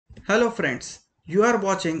Hello friends, you are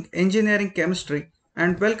watching Engineering Chemistry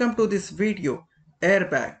and welcome to this video,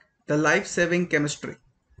 Airbag, the life-saving chemistry.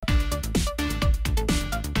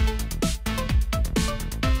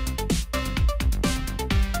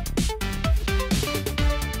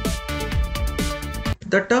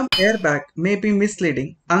 The term airbag may be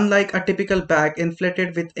misleading. Unlike a typical bag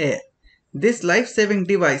inflated with air, this life-saving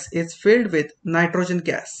device is filled with nitrogen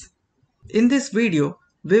gas. In this video,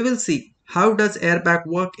 we will see how does airbag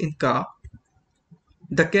work in car,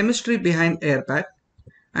 the chemistry behind airbag,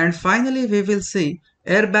 and finally we will see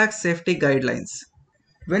airbag safety guidelines.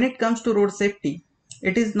 When it comes to road safety,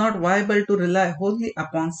 it is not viable to rely wholly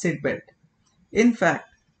upon seatbelt. In fact,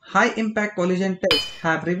 high impact collision tests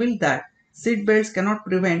have revealed that seatbelts cannot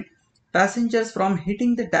prevent passengers from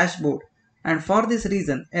hitting the dashboard, and for this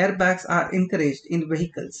reason airbags are encouraged in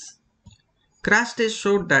vehicles. Crash tests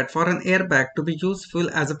showed that for an airbag to be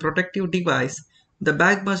useful as a protective device, the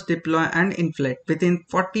bag must deploy and inflate within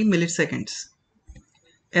 40 milliseconds.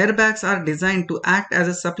 Airbags are designed to act as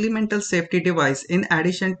a supplemental safety device in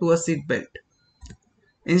addition to a seat belt.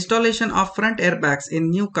 Installation of front airbags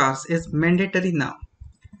in new cars is mandatory now.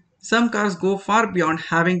 Some cars go far beyond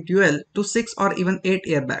having dual to 6 or even 8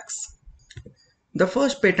 airbags. The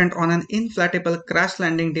first patent on an inflatable crash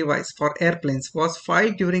landing device for airplanes was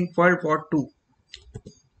filed during World War II.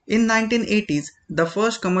 In 1980s, the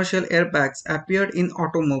first commercial airbags appeared in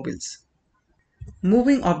automobiles.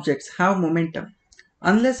 Moving objects have momentum.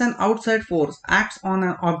 Unless an outside force acts on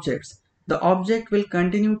an object, the object will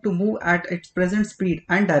continue to move at its present speed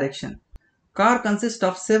and direction. Car consists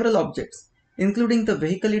of several objects, including the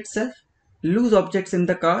vehicle itself, loose objects in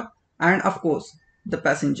the car, and of course, the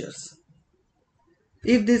passengers.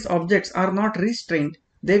 If these objects are not restrained,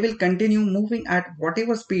 they will continue moving at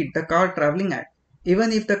whatever speed the car traveling at,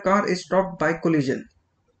 even if the car is stopped by collision.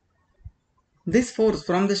 This force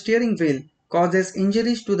from the steering wheel causes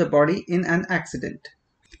injuries to the body in an accident.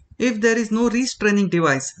 If there is no restraining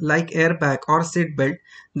device like airbag or seatbelt,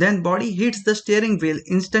 then body hits the steering wheel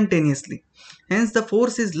instantaneously. Hence the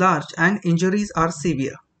force is large and injuries are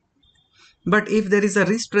severe. But if there is a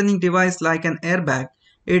restraining device like an airbag,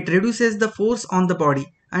 it reduces the force on the body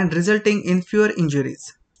and resulting in fewer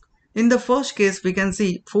injuries. In the first case, we can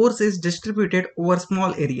see force is distributed over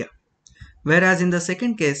small area, whereas in the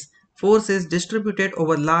second case, force is distributed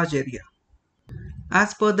over large area.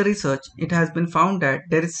 As per the research, it has been found that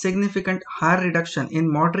there is significant higher reduction in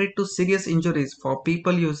moderate to serious injuries for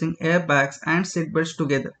people using airbags and seatbelts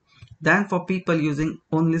together than for people using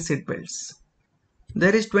only seatbelts.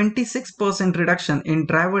 There is 26% reduction in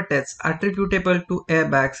driver deaths attributable to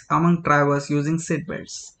airbags among drivers using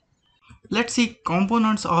seatbelts. Let's see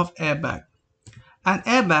components of airbag. An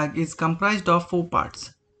airbag is comprised of 4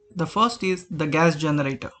 parts. The first is the gas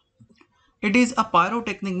generator. It is a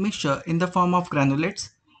pyrotechnic mixture in the form of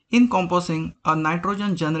granulates, encompassing a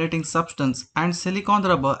nitrogen generating substance and silicon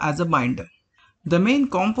rubber as a binder. The main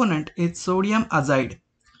component is sodium azide.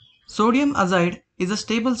 Sodium azide is a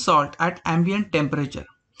stable salt at ambient temperature,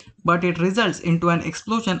 but it results into an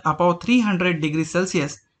explosion above 300 degrees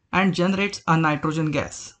Celsius and generates a nitrogen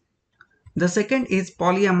gas. The second is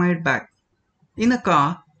polyamide bag. In a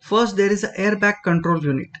car, first there is an airbag control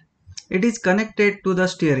unit. It is connected to the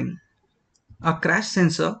steering, a crash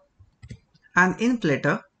sensor, an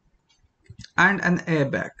inflator, and an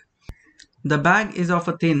airbag. The bag is of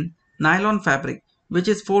a thin nylon fabric which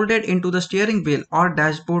is folded into the steering wheel or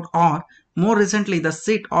dashboard, or more recently the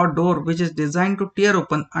seat or door, which is designed to tear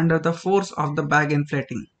open under the force of the bag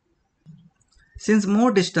inflating. Since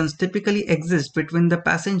more distance typically exists between the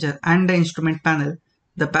passenger and the instrument panel,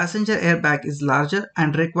 the passenger airbag is larger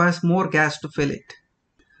and requires more gas to fill it.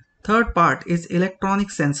 Third part is electronic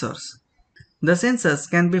sensors. The sensors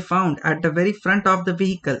can be found at the very front of the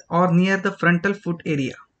vehicle or near the frontal foot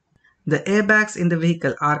area. The airbags in the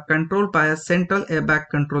vehicle are controlled by a central airbag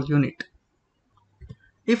control unit.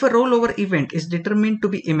 If a rollover event is determined to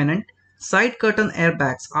be imminent, side curtain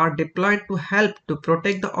airbags are deployed to help to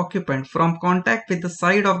protect the occupant from contact with the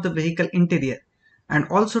side of the vehicle interior and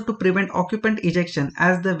also to prevent occupant ejection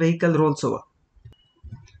as the vehicle rolls over.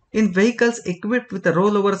 In vehicles equipped with a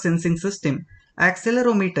rollover sensing system,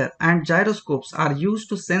 accelerometer and gyroscopes are used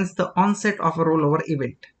to sense the onset of a rollover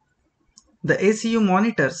event. The ACU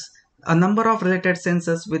monitors a number of related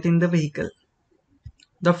sensors within the vehicle.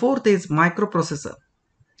 The fourth is microprocessor.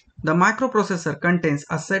 The microprocessor contains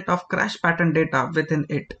a set of crash pattern data within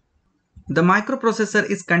it. The microprocessor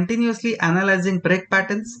is continuously analyzing brake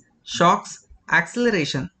patterns, shocks,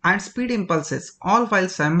 acceleration, and speed impulses, all while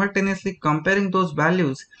simultaneously comparing those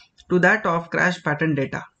values to that of crash pattern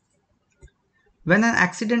data. When an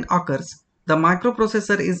accident occurs, the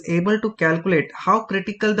microprocessor is able to calculate how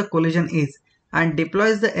critical the collision is and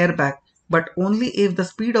deploys the airbag, but only if the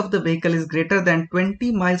speed of the vehicle is greater than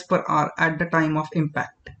 20 miles per hour at the time of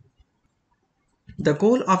impact. The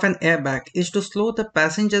goal of an airbag is to slow the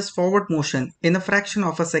passenger's forward motion in a fraction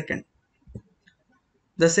of a second.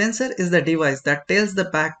 The sensor is the device that tells the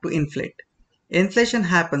bag to inflate. Inflation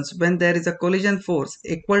happens when there is a collision force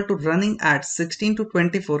equal to running at 16 to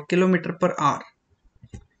 24 km per hour.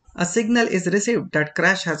 A signal is received that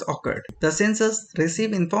crash has occurred. The sensors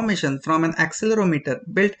receive information from an accelerometer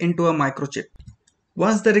built into a microchip.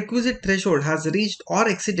 Once the requisite threshold has reached or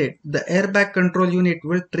exceeded, the airbag control unit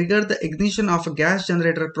will trigger the ignition of a gas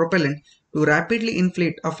generator propellant to rapidly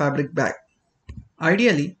inflate a fabric bag.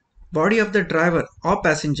 Ideally, body of the driver or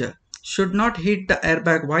passenger should not hit the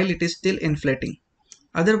airbag while it is still inflating.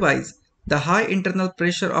 Otherwise, the high internal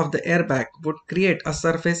pressure of the airbag would create a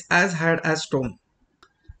surface as hard as stone.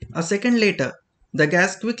 A second later, the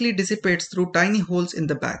gas quickly dissipates through tiny holes in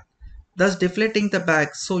the bag, thus deflating the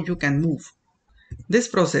bag so you can move. This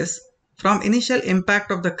process, from initial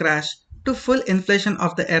impact of the crash to full inflation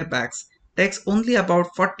of the airbags, takes only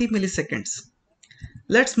about 40 milliseconds.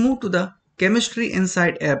 Let's move to the chemistry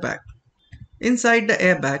inside airbag. Inside the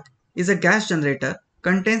airbag is a gas generator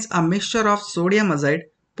contains a mixture of sodium azide,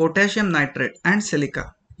 potassium nitrate and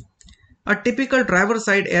silica. A typical driver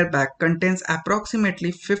side airbag contains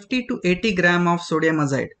approximately 50 to 80 gram of sodium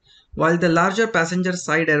azide, while the larger passenger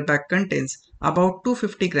side airbag contains about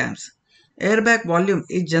 250 grams. Airbag volume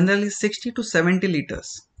is generally 60 to 70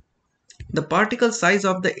 liters. The particle size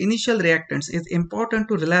of the initial reactants is important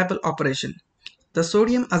to reliable operation. The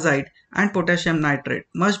sodium azide and potassium nitrate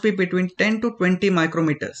must be between 10 to 20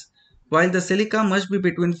 micrometers, while the silica must be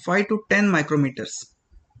between 5 to 10 micrometers.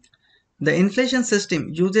 The inflation system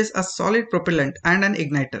uses a solid propellant and an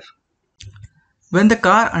igniter. When the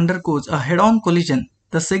car undergoes a head-on collision,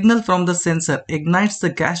 the signal from the sensor ignites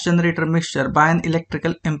the gas generator mixture by an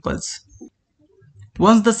electrical impulse.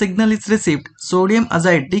 Once the signal is received, sodium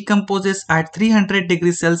azide decomposes at 300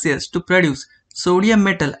 degrees Celsius to produce sodium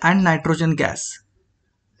metal and nitrogen gas.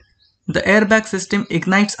 The airbag system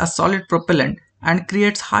ignites a solid propellant and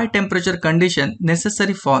creates high temperature condition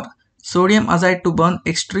necessary for sodium azide to burn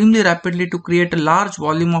extremely rapidly to create a large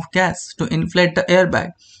volume of gas to inflate the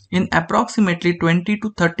airbag in approximately 20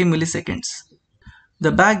 to 30 milliseconds.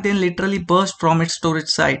 The bag then literally bursts from its storage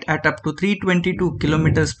site at up to 322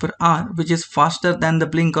 km per hour, which is faster than the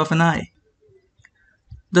blink of an eye.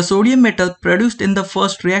 The sodium metal produced in the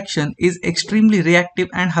first reaction is extremely reactive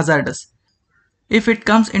and hazardous. If it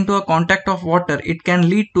comes into a contact of water, it can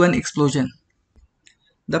lead to an explosion.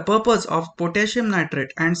 The purpose of potassium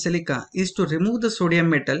nitrate and silica is to remove the sodium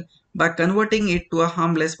metal by converting it to a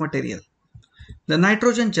harmless material. The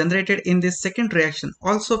nitrogen generated in this second reaction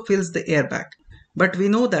also fills the airbag, but we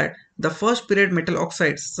know that the first period metal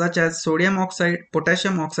oxides such as sodium oxide,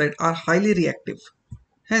 potassium oxide are highly reactive.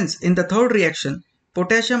 Hence, in the third reaction,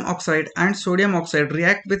 potassium oxide and sodium oxide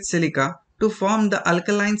react with silica to form the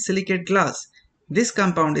alkaline silicate glass. This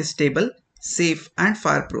compound is stable, safe and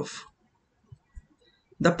fireproof.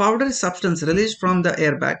 The powdery substance released from the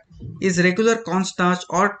airbag is regular cornstarch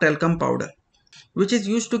or talcum powder, which is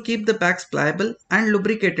used to keep the bags pliable and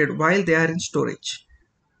lubricated while they are in storage.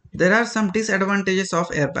 There are some disadvantages of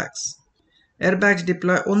airbags. Airbags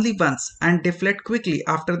deploy only once and deflate quickly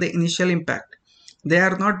after the initial impact. They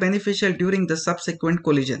are not beneficial during the subsequent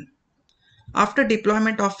collision. After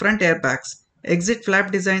deployment of front airbags, exit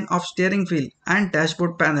flap design of steering wheel and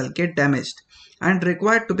dashboard panel get damaged and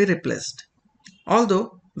required to be replaced.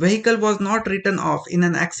 Although vehicle was not written off in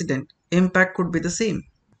an accident, impact could be the same.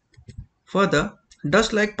 Further,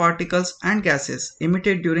 dust-like particles and gases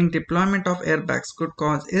emitted during deployment of airbags could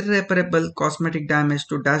cause irreparable cosmetic damage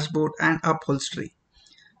to dashboard and upholstery.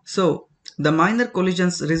 So, the minor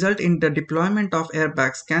collisions result in the deployment of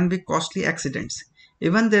airbags can be costly accidents.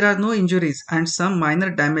 Even there are no injuries and some minor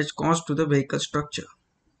damage caused to the vehicle structure.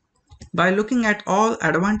 By looking at all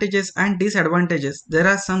advantages and disadvantages, there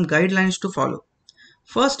are some guidelines to follow.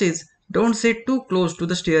 First is, don't sit too close to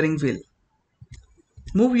the steering wheel.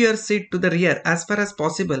 Move your seat to the rear as far as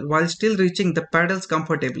possible while still reaching the pedals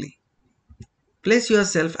comfortably. Place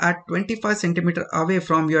yourself at 25 cm away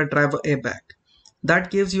from your driver airbag.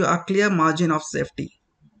 That gives you a clear margin of safety.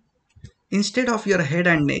 Instead of your head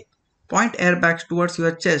and neck, point airbags towards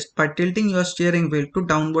your chest by tilting your steering wheel to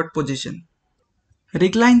downward position.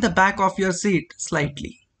 Recline the back of your seat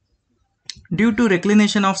slightly. Due to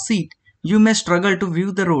reclination of seat, you may struggle to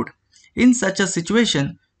view the road. In such a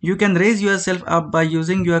situation, you can raise yourself up by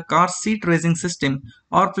using your car's seat raising system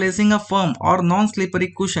or placing a firm or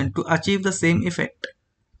non-slippery cushion to achieve the same effect.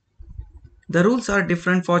 The rules are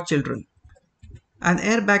different for children. An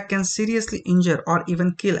airbag can seriously injure or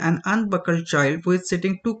even kill an unbuckled child who is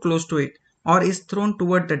sitting too close to it or is thrown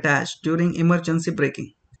toward the dash during emergency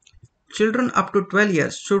braking. Children up to 12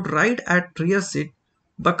 years should ride at rear seat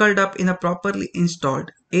buckled up in a properly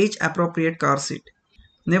installed, age-appropriate car seat.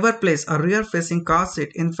 Never place a rear-facing car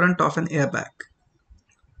seat in front of an airbag.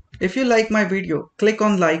 If you like my video, click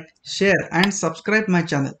on like, share and subscribe my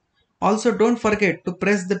channel. Also don't forget to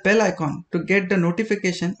press the bell icon to get the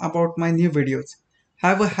notification about my new videos.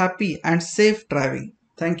 Have a happy and safe driving.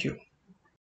 Thank you.